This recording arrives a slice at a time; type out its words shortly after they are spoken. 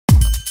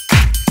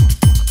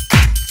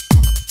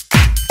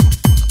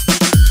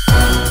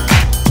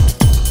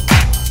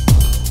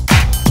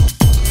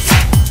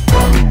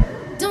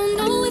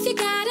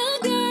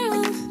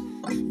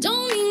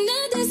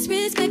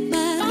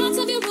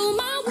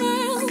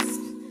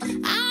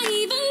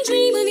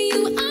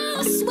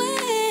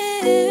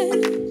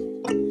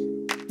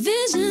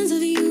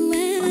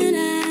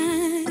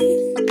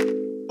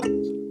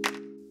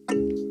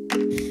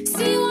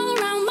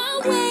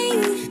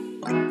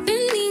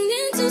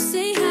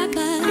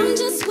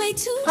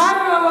Hi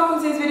everyone,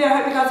 welcome to this video. I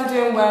hope you guys are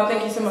doing well.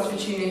 Thank you so much for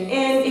tuning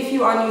in. If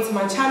you are new to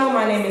my channel,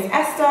 my name is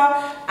Esther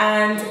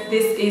and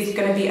this is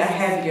going to be a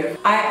hair video.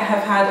 I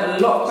have had a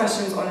lot of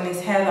questions on this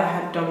hair that I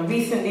had done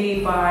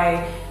recently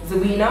by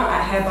Zuwena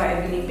at Hair by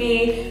Ebony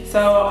B.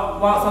 So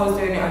whilst I was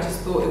doing it, I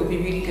just thought it would be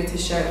really good to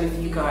share it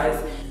with you guys.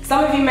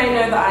 Some of you may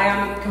know that I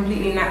am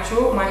completely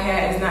natural. My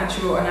hair is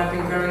natural and I've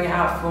been growing it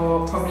out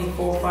for probably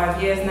 4 or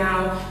 5 years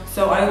now.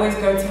 So I always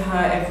go to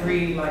her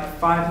every like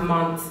 5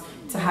 months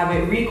to have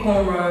it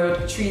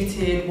re-cornrowed,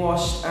 treated,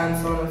 washed,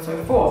 and so on and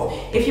so forth.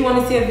 If you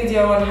want to see a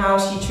video on how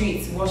she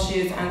treats,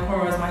 washes, and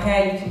cornrows my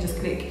hair, you can just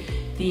click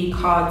the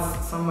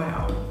cards somewhere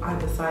up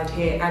either side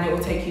here and it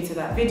will take you to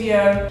that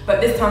video. But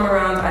this time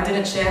around, I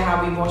didn't share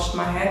how we washed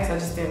my hair because I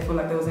just didn't feel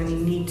like there was any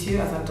need to,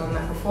 as I've done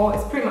that before.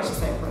 It's pretty much the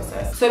same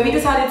process. So we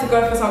decided to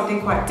go for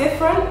something quite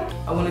different.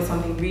 I wanted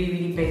something really,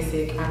 really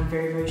basic and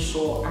very, very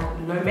short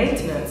and low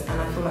maintenance, and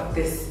I feel like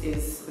this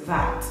is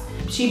that.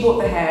 She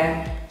bought the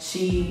hair,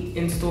 she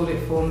installed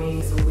it for me.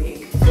 It's a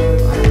wig, so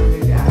I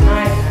remove it at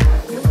night and I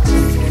put it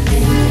back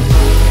in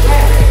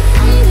wear it.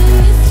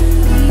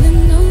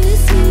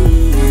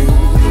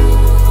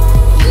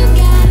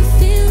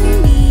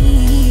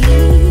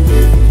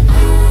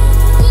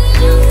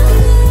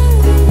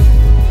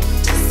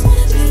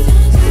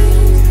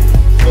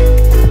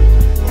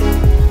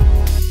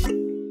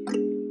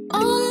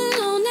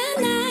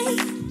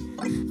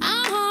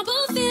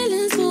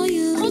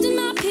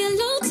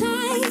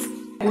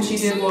 All she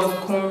did was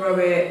cornrow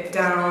it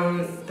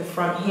down the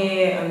front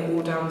here and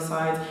all down the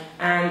sides,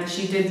 and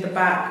she did the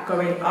back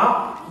going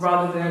up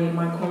rather than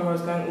my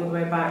cornrows going all the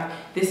way back.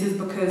 This is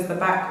because the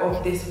back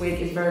of this wig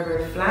is very,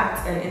 very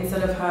flat, and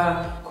instead of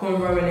her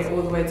cornrowing it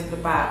all the way to the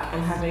back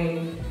and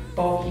having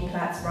bulky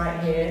plaits right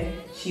here,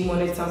 she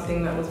wanted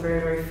something that was very,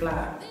 very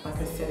flat, like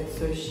I said,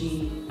 so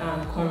she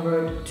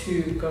cornrowed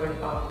 2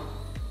 going up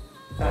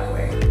that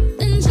way.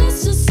 And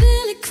just a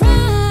silly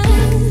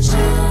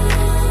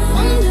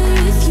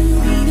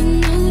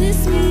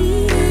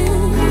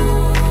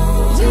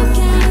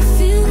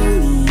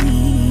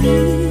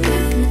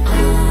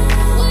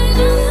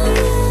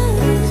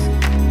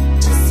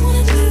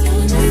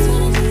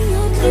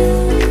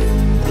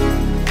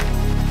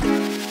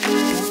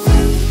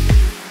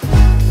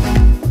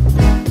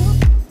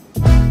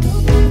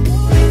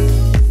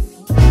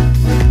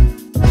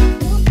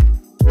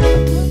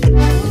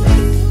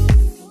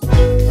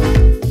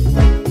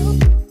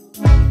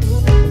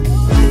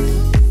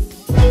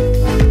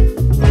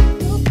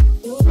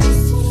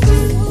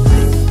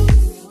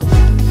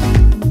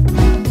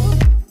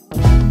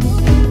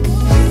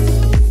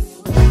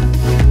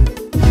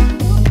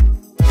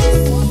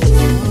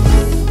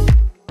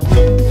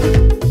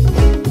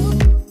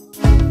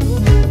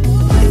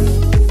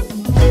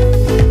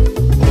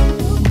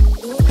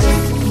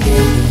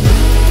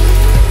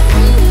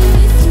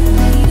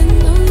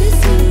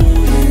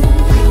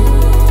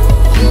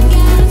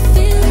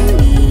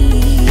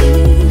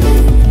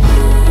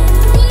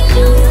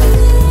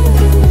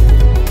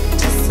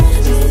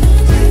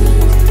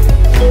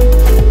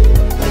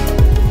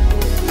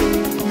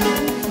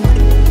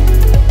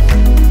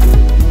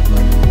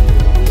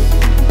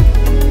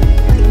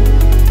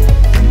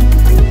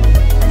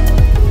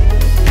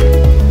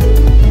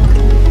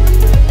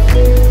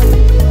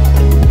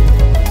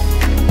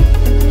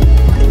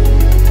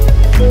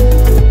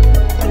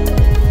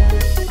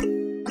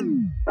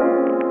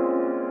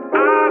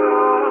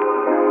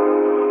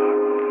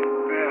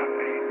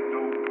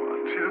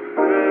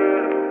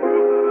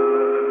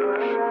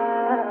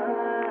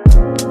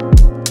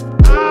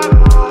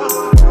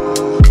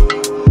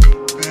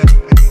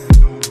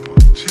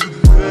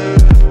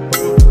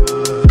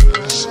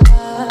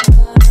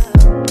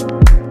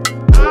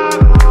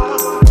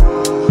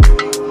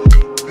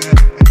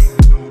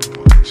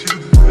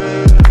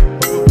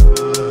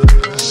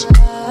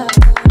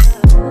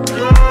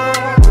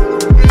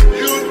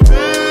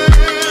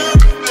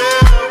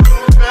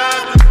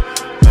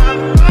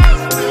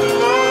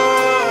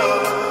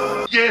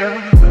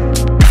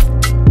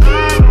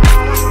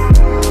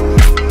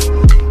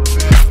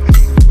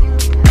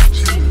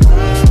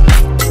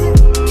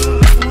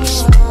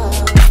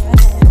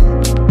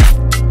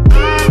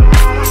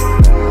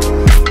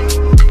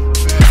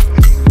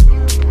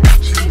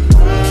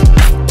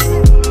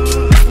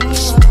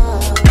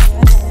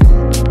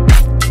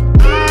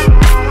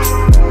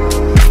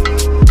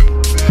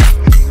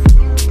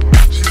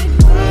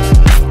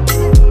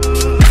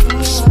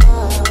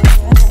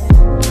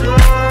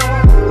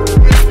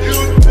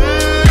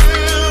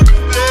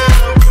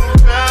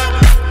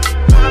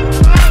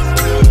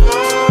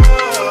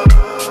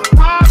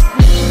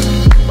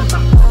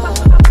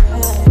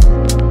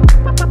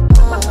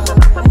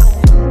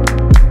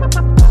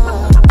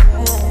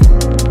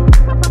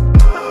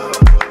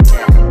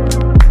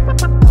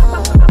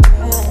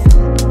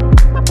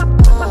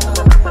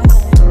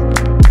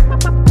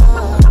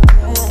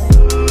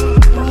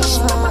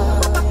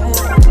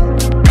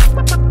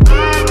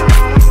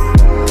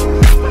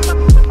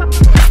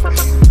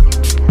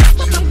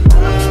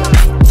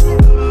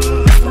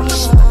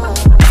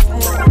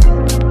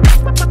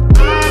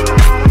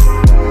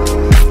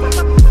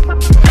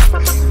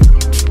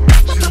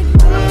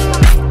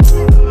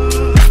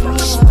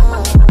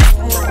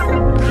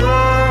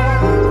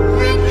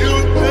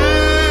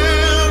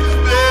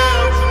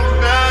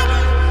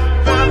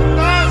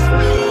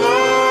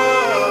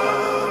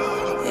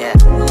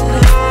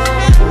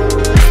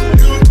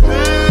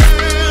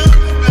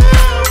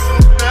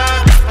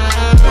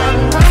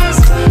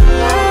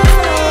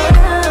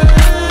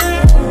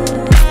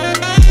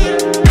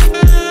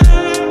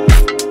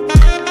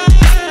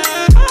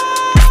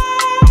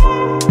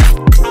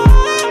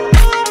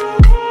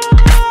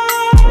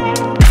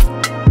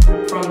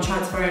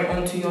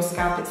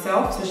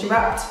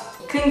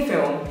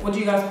What do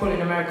you guys call it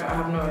in America? I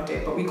have no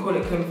idea, but we call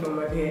it cling film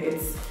over here.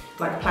 It's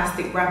like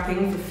plastic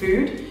wrapping for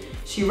food.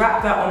 She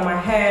wrapped that on my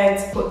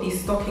head, put the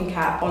stocking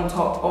cap on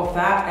top of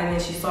that, and then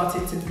she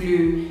started to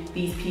glue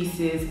these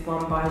pieces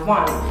one by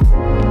one.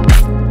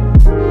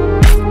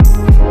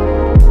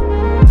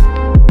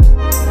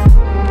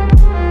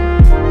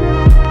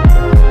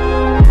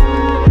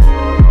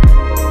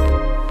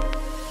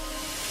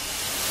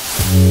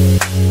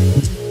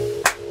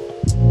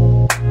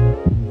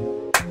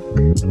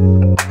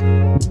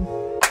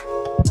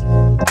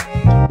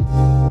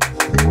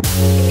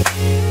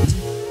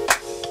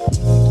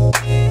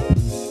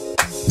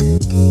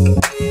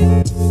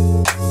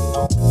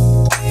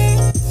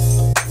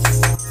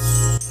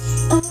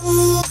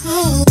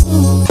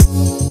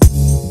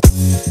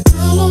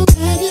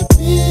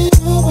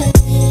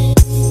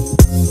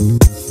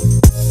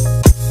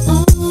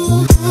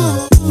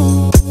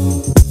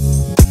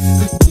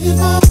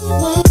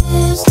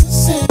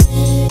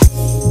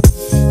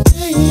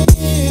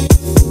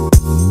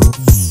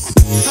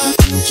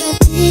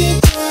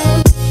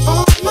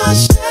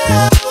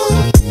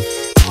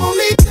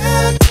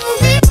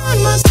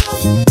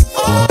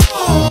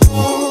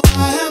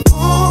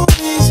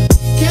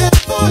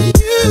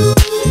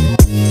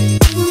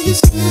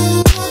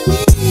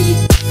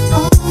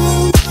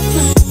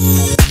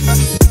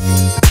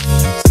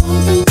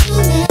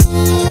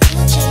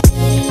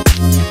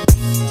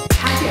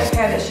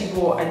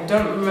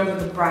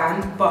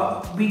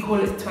 But we call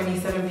it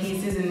 27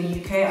 pieces in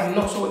the UK. I'm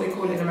not sure what they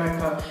call it in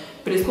America,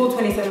 but it's called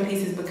 27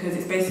 pieces because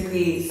it's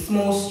basically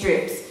small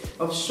strips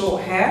of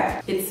short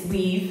hair. It's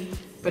weave,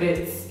 but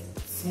it's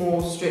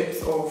small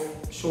strips of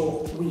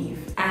short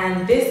weave.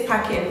 And this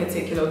packet in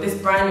particular,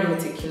 this brand in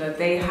particular,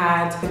 they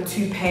had a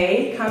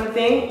toupee kind of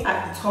thing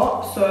at the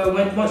top. So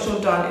once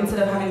you're done, instead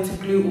of having to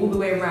glue all the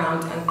way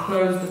around and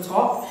close the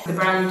top, the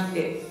brand,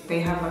 they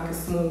have like a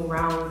small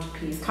round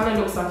piece. Kind of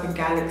looks like a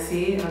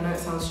galaxy. I know it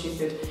sounds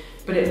stupid,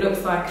 but it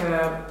looks like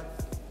a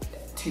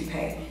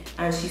toupee.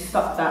 And she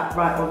stuck that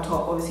right on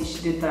top. Obviously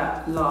she did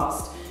that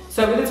last.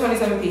 So with the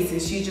 27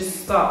 pieces, she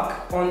just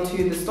stuck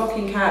onto the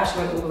stocking cap. She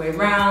went all the way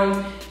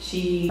around.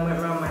 She went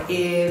around my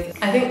ears.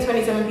 I think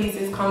 27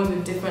 pieces comes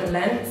with different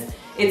lengths.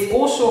 It's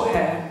all short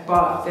hair,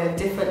 but they're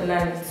different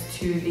lengths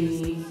to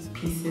the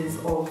pieces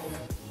of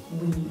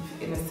weave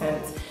in a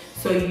sense.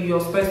 So you're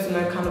supposed to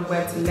know kind of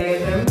where to layer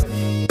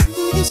them.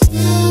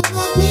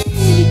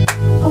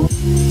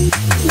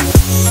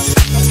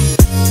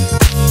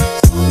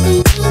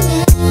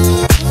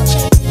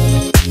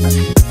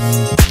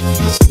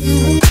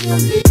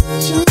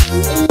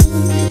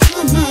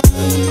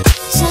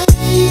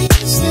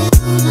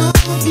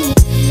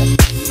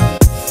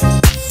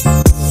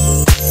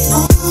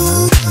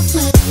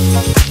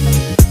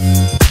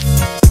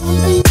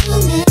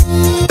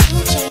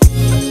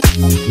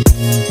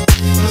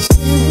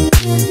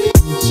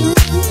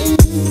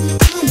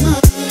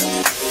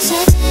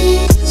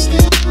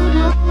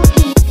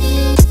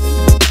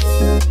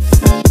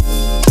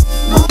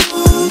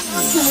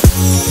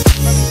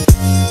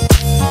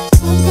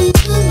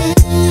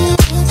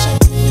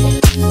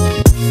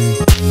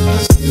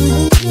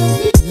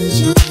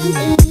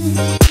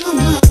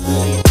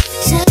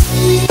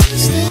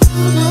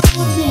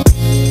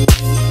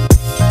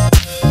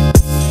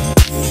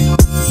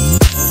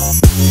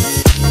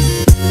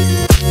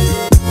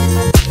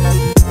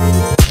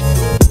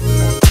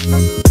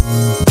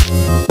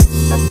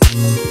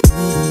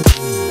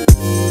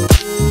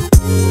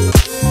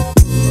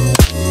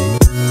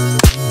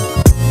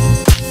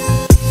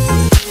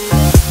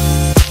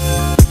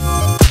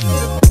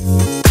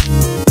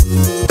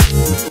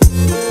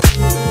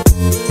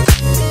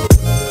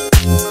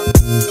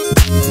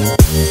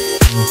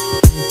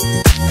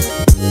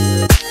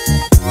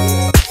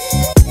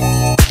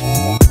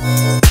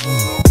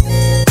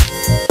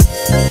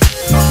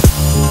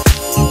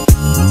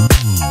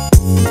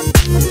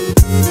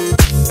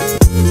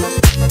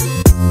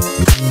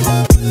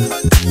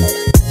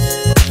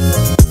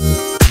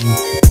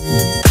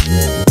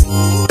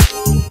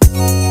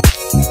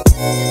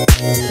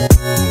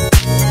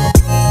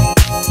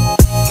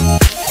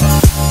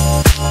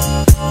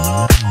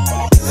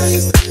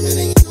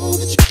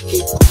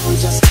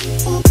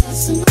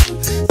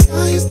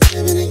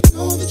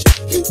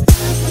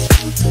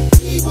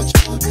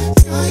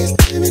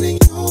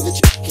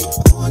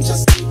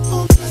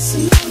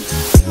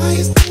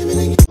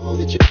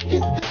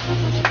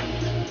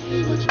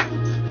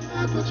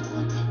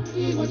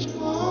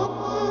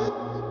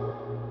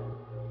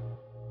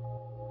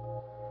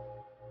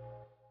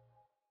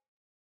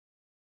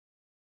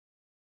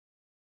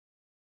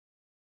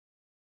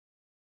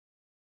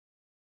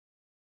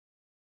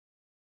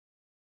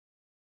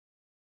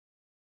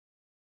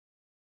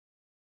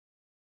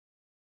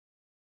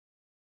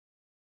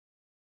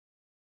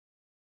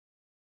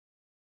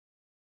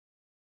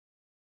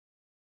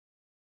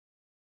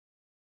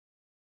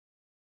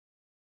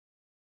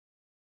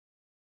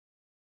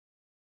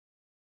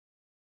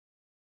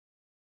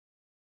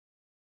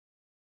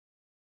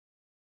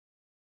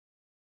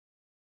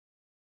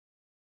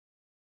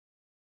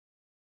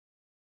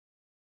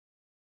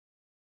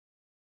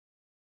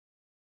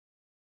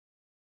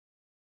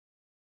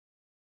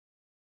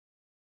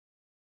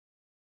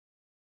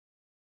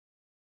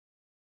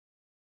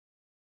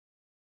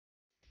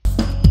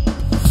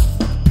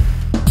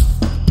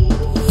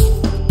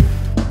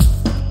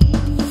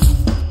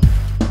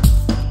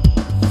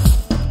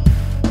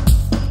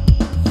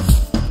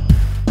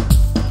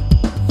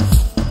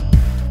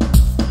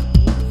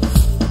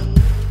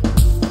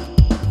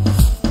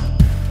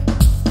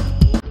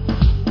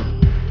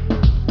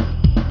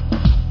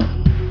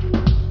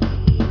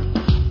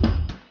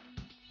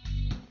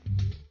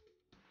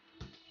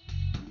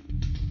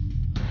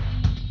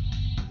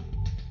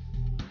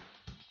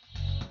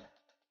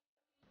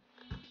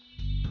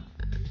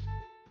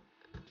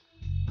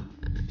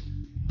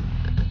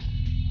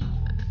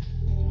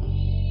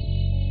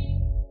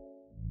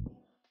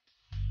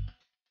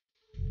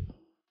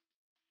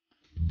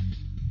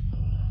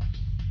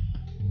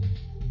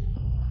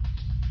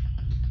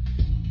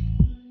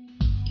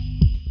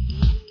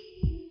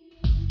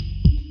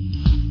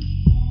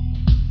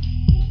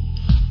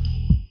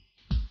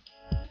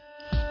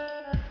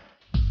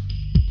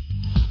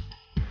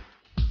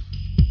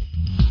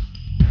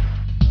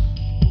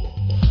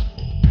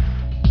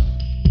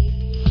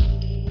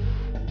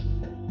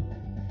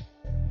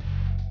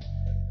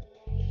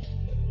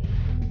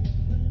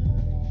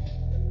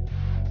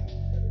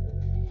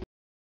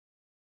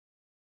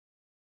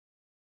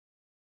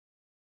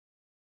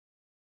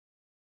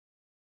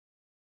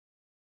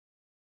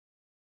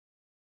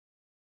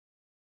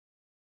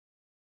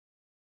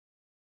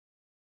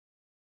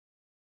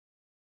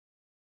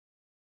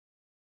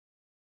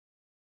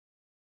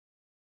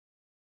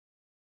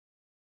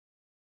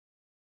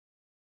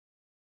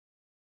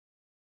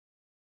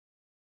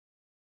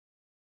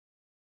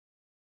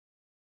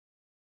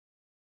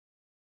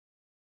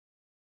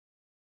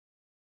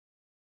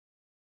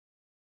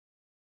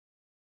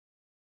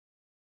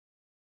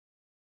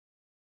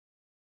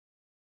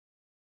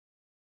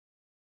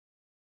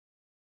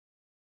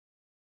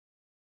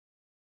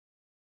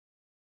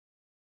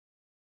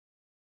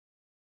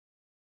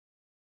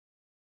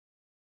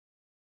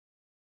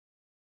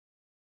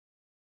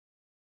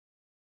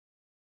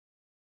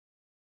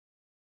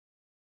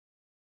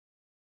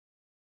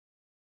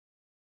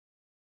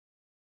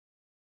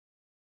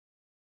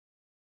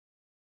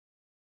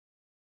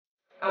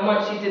 And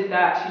once she did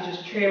that, she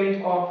just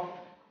trimmed off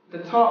the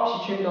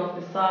top, she trimmed off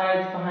the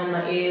sides, behind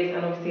my ears,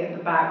 and obviously at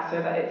the back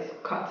so that it's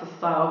cut to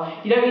style.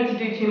 You don't need to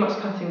do too much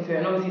cutting to it,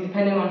 and obviously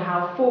depending on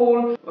how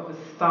full of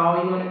a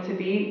style you want it to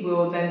be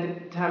will then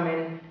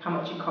determine how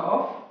much you cut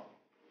off.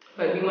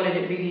 But we wanted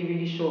it really,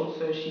 really short,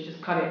 so she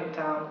just cut it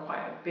down quite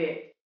a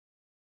bit.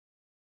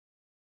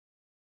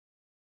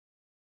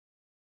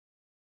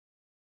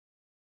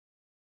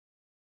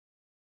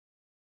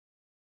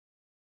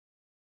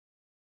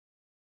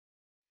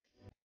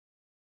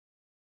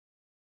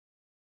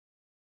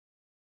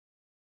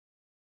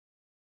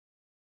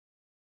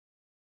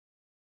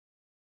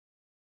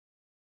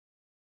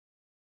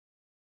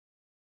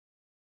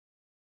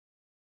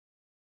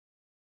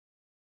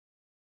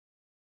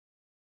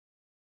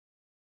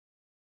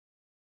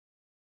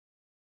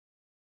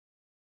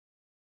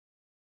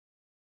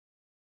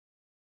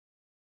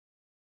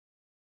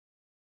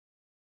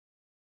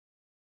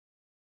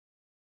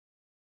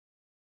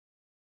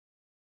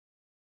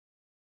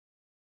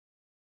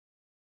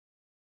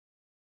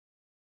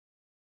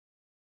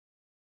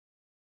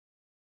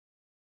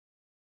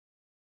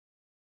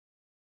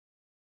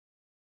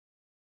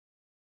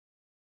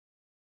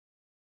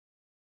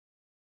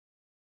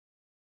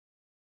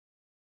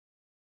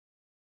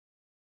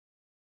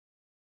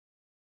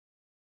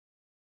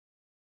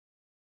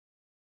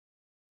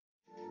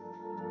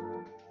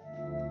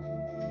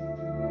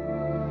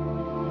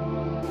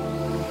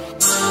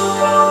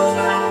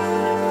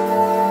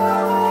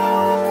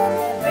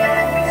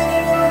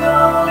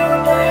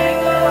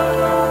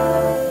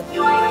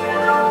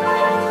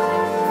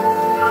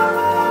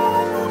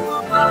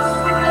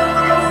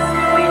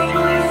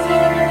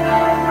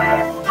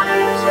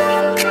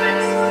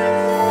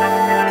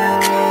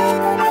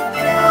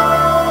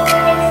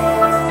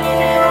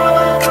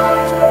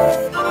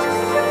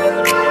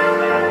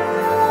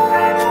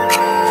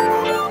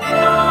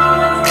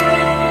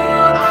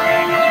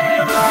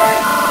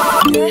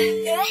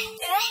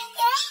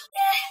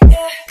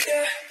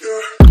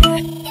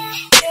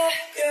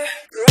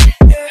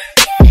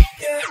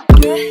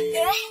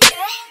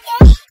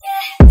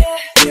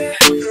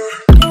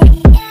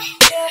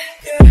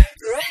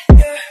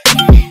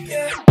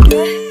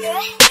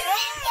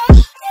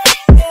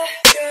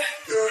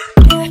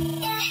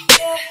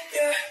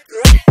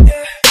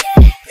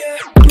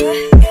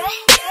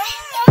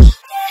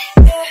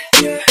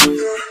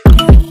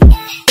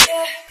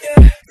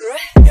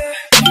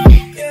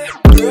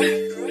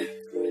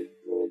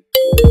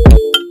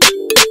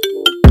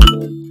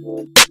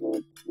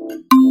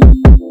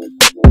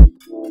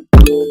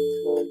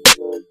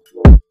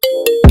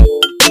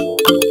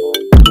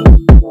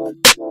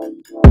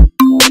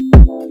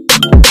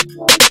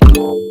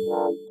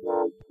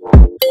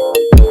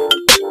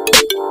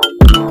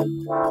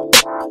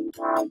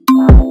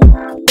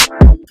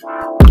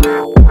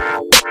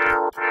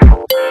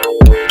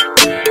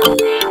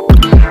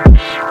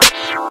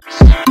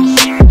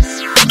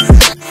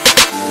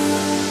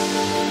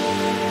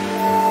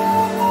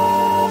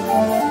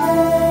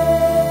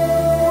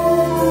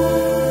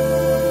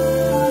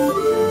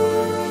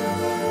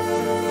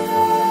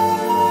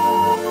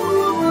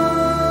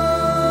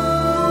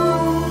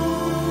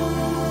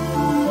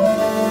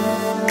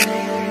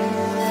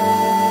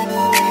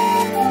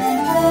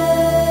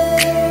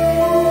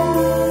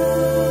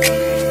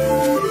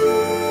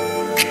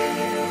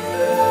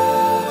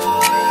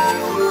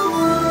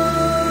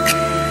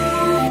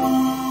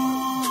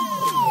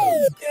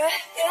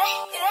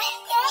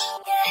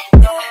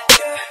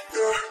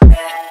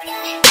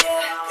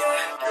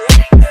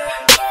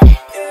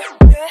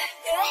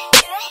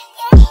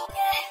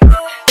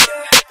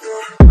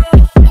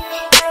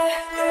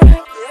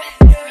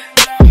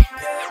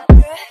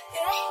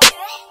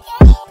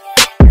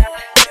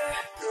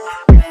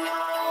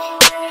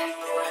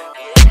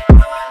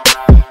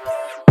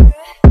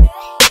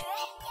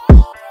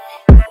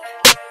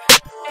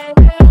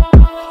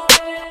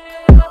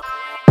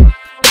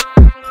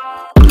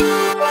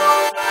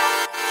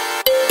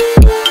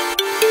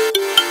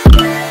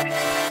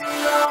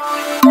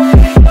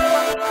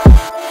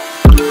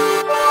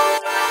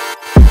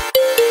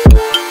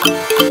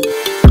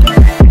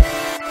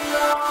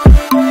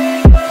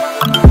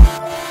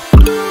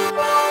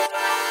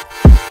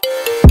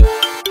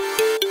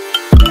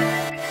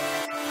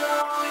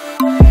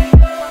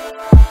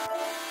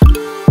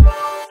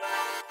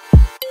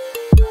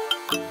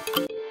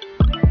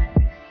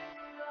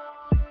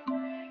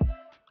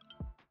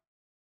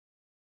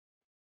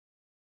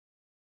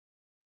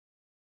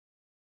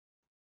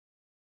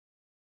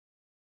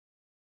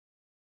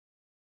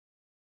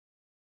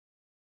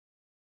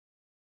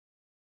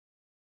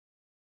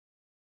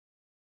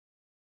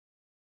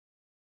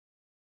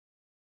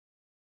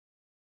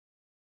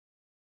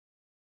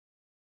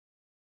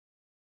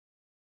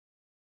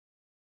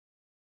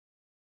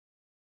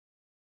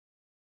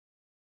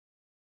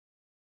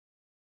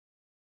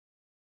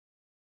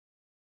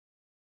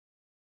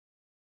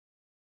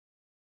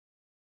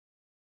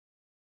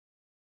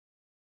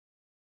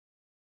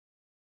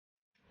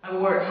 I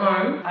wore it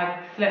home.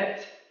 I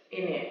slept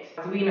in it.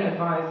 Zuwena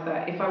advised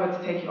that if I were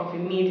to take it off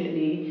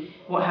immediately,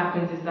 what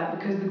happens is that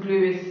because the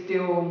glue is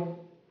still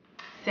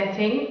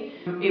setting,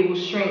 it will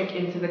shrink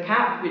into the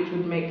cap, which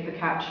would make the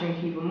cap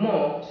shrink even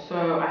more.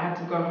 So I had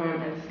to go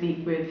home and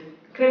sleep with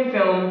cling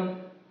film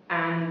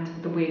and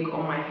the wig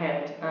on my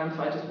head.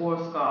 So I just wore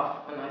a scarf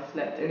and I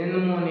slept. And in the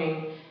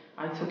morning,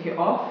 I took it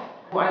off.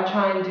 What I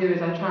try and do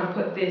is I try and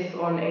put this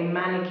on a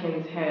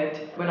mannequin's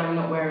head when I'm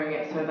not wearing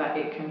it, so that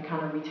it can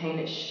kind of retain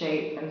its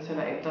shape and so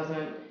that it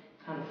doesn't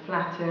kind of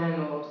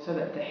flatten, or so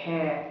that the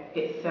hair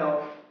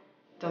itself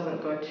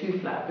doesn't go too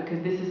flat.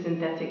 Because this is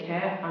synthetic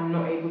hair, I'm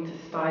not able to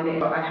style it,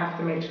 but I have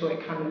to make sure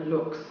it kind of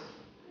looks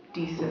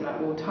decent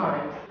at all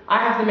times. I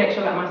have to make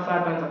sure that my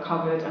sideburns are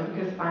covered, and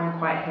because I'm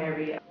quite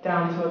hairy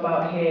down to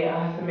about here,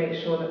 I have to make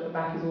sure that the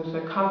back is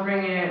also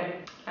covering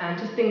it, and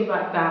just things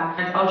like that.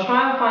 And I'll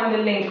try and find the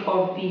link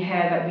of the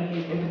hair that we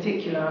use in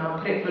particular, and I'll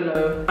put it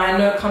below. I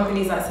know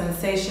companies like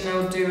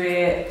Sensationnel do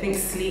it. I think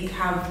Sleek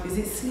have, is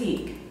it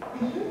Sleek?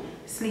 Mm-hmm.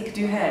 Sleek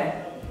do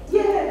hair?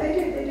 Yeah, they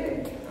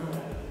do.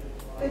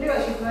 Oh. They do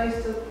actually, I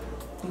used to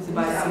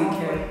buy Sleek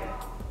hair.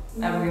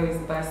 Abigail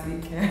used to buy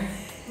Sleek hair.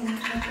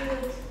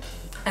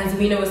 And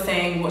Zuwena was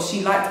saying what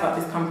she liked about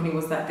this company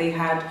was that they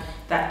had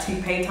that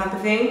toupee type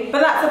of thing.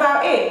 But that's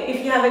about it.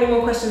 If you have any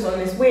more questions on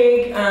this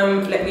wig,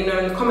 let me know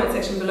in the comment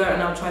section below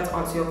and I'll try to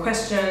answer your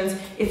questions.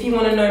 If you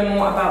want to know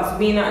more about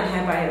Zuwena and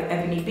Hair by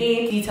Ebony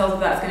B, details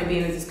of that's going to be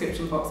in the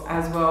description box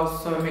as well,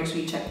 so make sure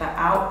you check that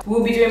out.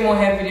 We'll be doing more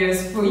hair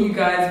videos for you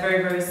guys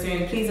very, very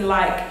soon. Please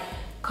like,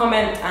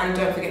 comment, and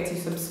don't forget to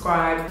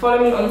subscribe.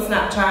 Follow me on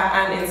Snapchat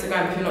and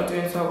Instagram if you're not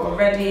doing so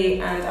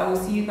already, and I will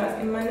see you guys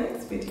in my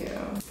next video.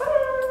 Bye!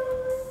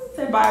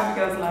 Say bye,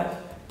 girls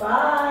live.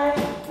 Bye.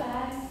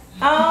 Bye.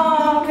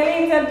 Oh,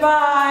 Colleen said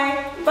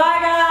bye. Bye,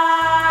 guys.